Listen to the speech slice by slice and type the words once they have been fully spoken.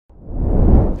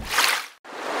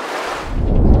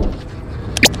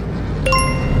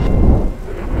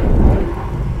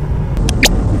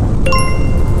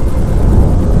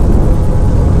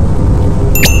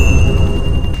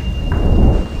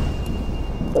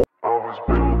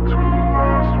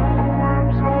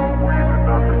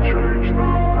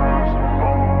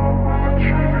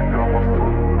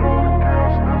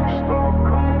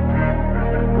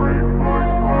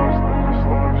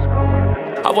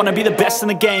I wanna be the best in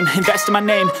the game, invest in my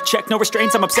name. Check no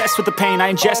restraints, I'm obsessed with the pain.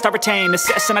 I ingest, I retain,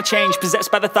 assess and I change. Possessed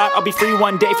by the thought I'll be free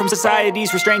one day from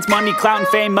society's restraints. Money, clout and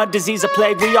fame, mud, disease, a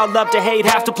plague. We all love to hate,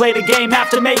 have to play the game, have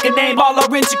to make a name. All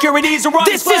our insecurities are on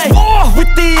display. This is war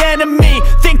with the enemy,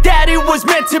 think that it was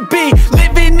meant to be.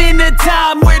 Living in a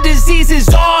time where disease is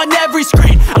on every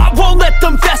screen. I won't let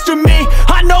them fester me,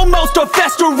 I know most are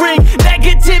festering.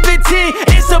 Negativity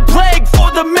is a plague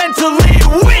for the mentally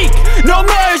weak. No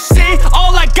mercy,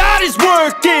 all I got is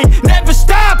working. Never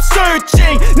stop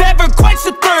searching, never quite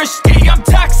so thirsty. I'm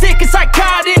toxic and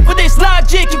psychotic with this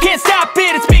logic, you can't stop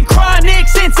it. It's been chronic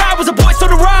since I was a boy, so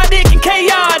neurotic and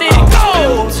chaotic. I'm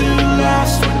built to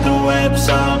last with the webs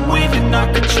I'm weaving.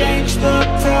 I could change the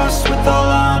past with all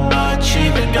I'm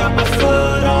achieving. Got my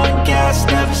foot on gas,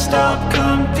 never stop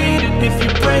competing. If you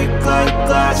break like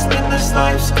glass, then this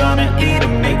life's gonna eat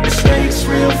 'em. Make mistakes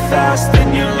real fast,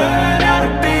 then you learn how to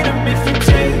beat 'em. If you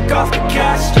take off the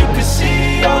cast, you can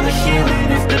see all the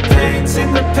healing. If the pain's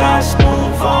in the past,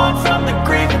 move on from the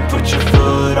grieving. Put your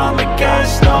foot on the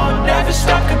gas, no, never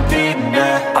stop competing,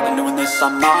 yeah. I've been doing this,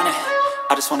 I'm on it,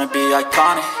 I just wanna be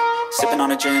iconic. Sipping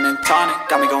on a gin and tonic,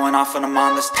 got me going off when I'm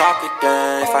on this topic,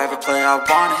 yeah. If I ever play, I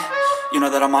want it, you know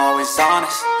that I'm always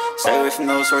honest. Stay away from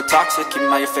those who are toxic, keep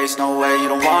them out your face, no way, you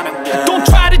don't want them, yeah. Don't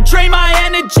try to drain my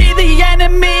energy, the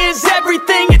enemy is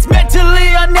everything. It's mentally,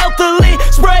 unhealthily,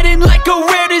 spreading like a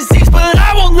rare disease. But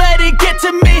I won't let it get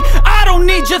to me, I don't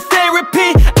need your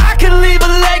therapy. I can leave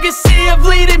a legacy of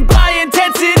leading by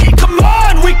intensity. Come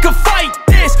on, we can fight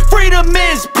this, freedom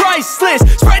is priceless.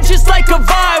 Spread just like a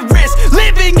virus,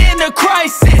 living in a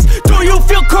crisis. Do you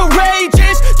feel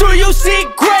courageous? Do you seek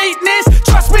greatness?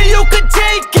 Trust me, you can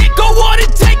take it, go on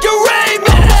and take your aim,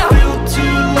 yeah. I'm built to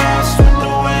last with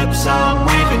the webs I'm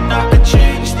weaving. I could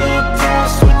change the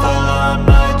past with all I'm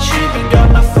achieving.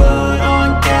 Got my foot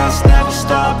on gas, never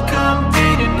stop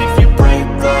competing. If you break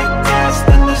like glass,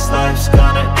 then this life's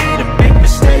gonna eat 'em. Make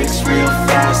mistakes real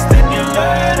fast, then you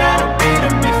learn how to beat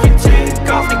 'em. If you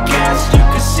take off the gas, you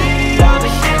can see all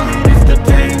the healing. If the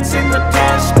pain's in the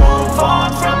past, move on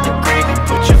from the grieving.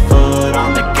 Put your foot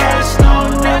on the gas, no,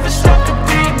 never stop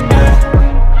competing, yeah.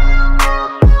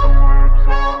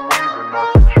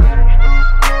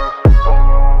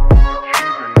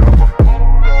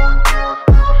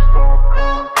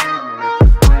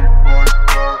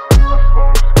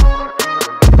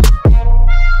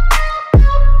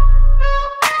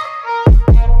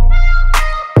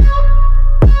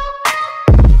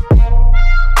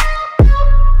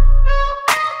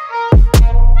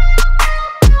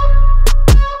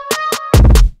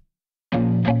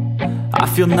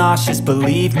 I feel nauseous,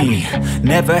 believe me.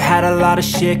 Never had a lot of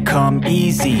shit come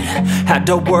easy. Had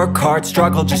to work hard,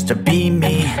 struggle just to be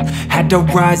me. Had to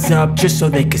rise up just so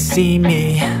they could see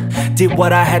me. Did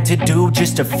what I had to do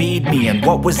just to feed me. And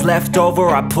what was left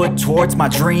over I put towards my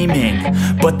dreaming.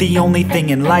 But the only thing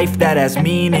in life that has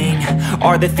meaning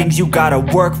are the things you gotta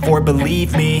work for,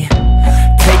 believe me.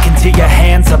 Take into your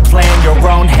hands a plan, your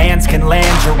own hands can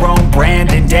land your own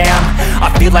brand. And damn, I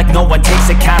feel like no one takes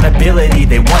accountability.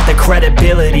 They want the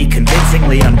credibility,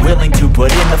 convincingly unwilling to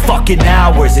put in the fucking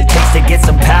hours it takes to get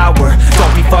some power.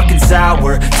 Don't be fucking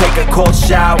sour, take a cold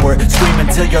shower. Scream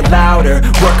until you're louder,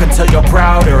 work until you're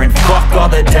prouder. And fuck all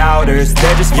the doubters,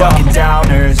 they're just fucking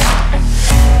downers.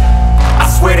 I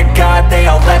swear to God they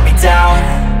all let me down.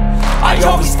 I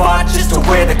always fought just to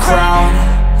wear the crown.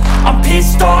 I'm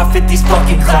pissed off at these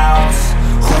fucking clowns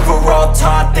who were all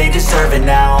taught they deserve an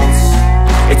ounce.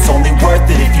 It's only worth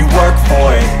it if you work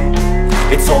for it.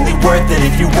 It's only worth it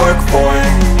if you work for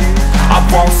it. I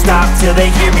won't stop till they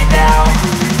hear me now.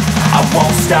 I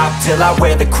won't stop till I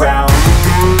wear the crown.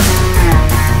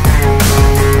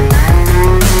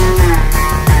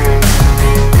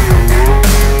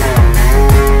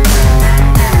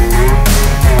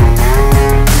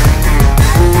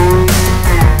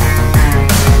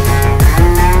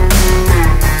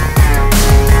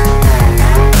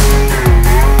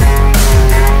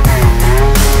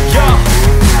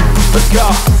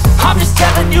 I'm just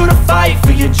telling you to fight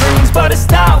for your dreams, but it's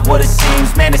not what it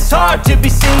seems. Man, it's hard to be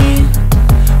seen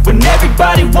when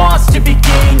everybody wants to be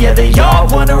king. Yeah, they all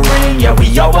wanna ring, yeah,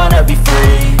 we all wanna be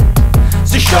free.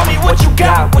 So show me what you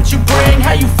got, what you bring.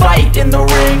 How you fight in the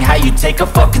ring, how you take a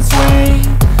fucking swing.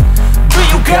 Do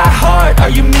you got heart, are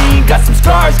you mean? Got some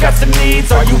scars, got some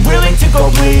needs, are you willing to go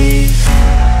bleed?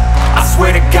 I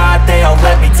swear to God they all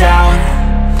let me down.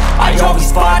 I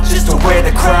always fought just to wear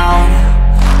the crown.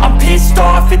 I'm pissed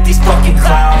off at these fucking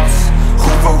clowns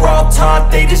who were all taught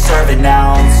they deserve an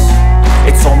ounce.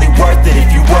 It's only worth it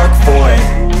if you work for it.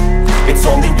 It's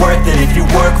only worth it if you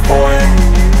work for it.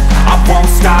 I won't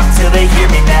stop till they hear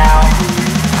me now.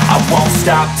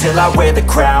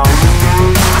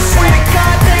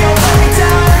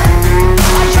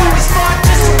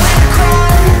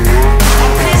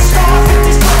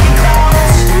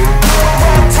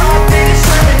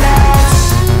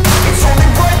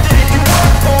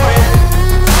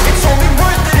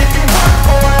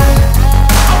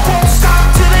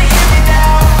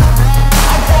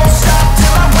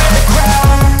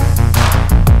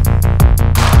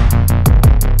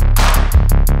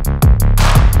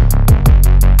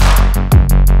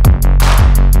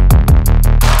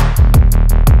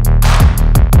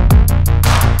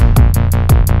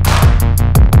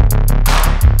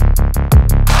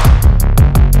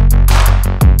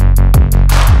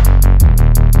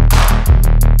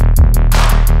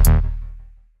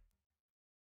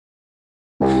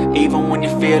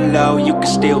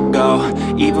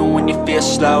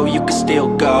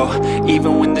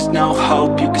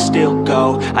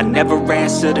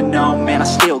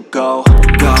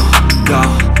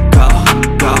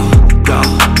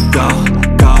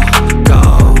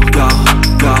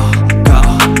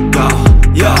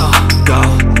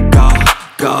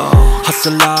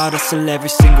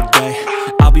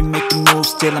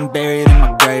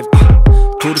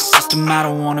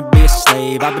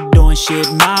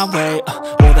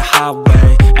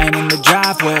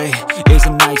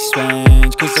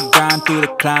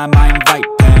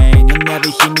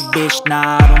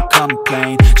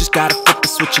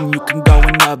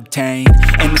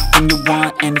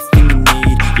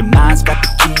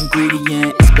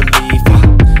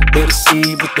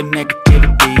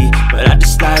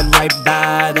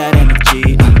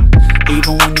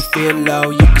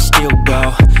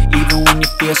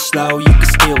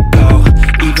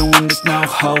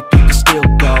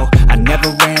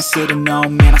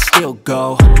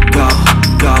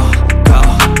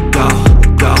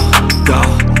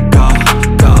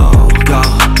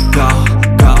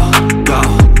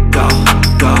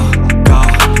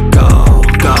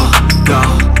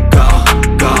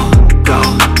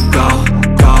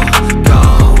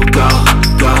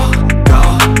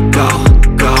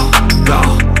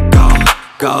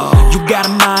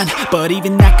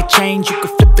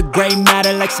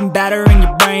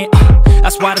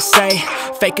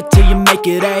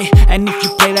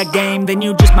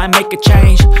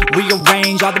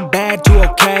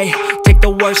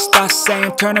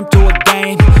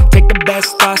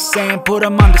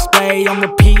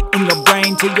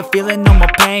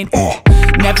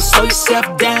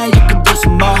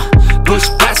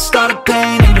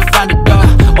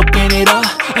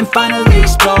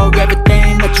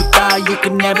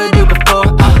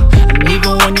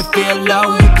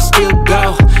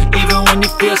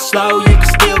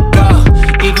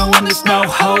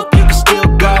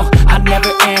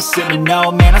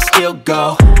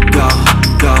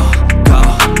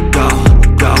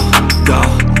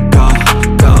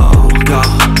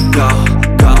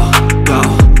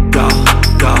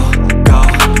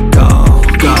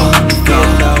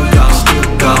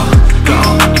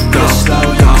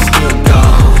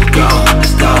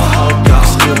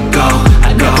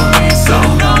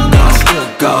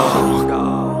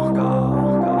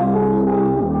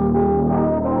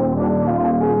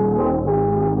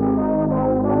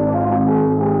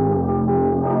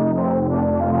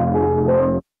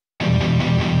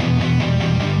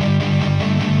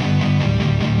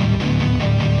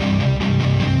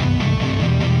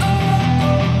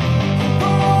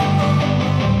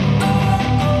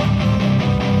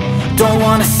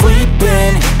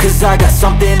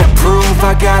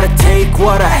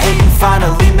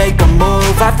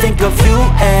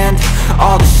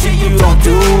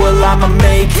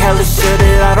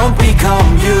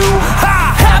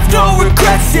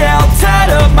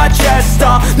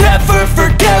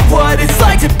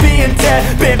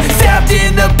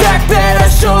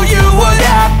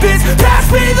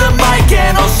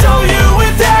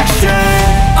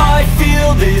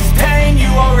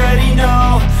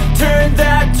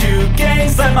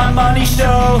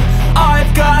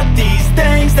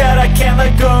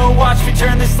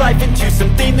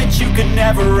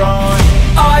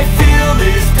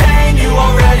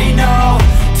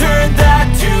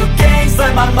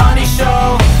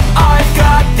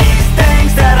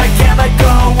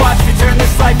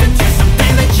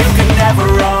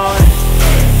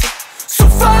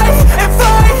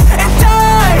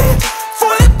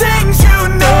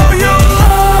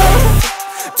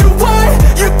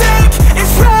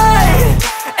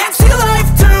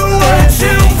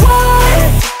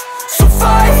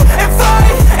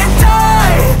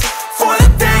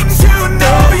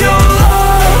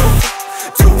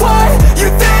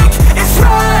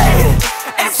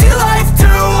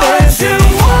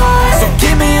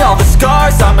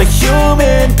 scars, I'm a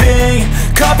human being.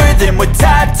 Cover them with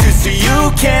tattoos so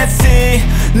you can't see.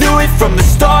 Knew it from the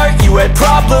start, you had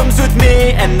problems with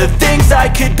me and the things I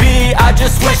could be, I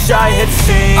just wish I had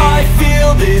seen. I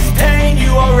feel this pain,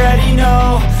 you already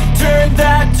know. Turn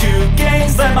that to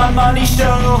gains, let my money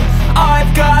show.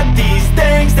 I've got these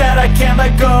things that I can't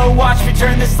let go. Watch me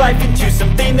turn this life into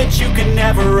something that you can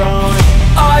never own.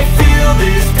 I feel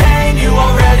this pain, you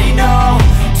already know.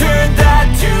 Turn that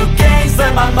to gains,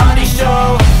 let my money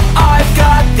show.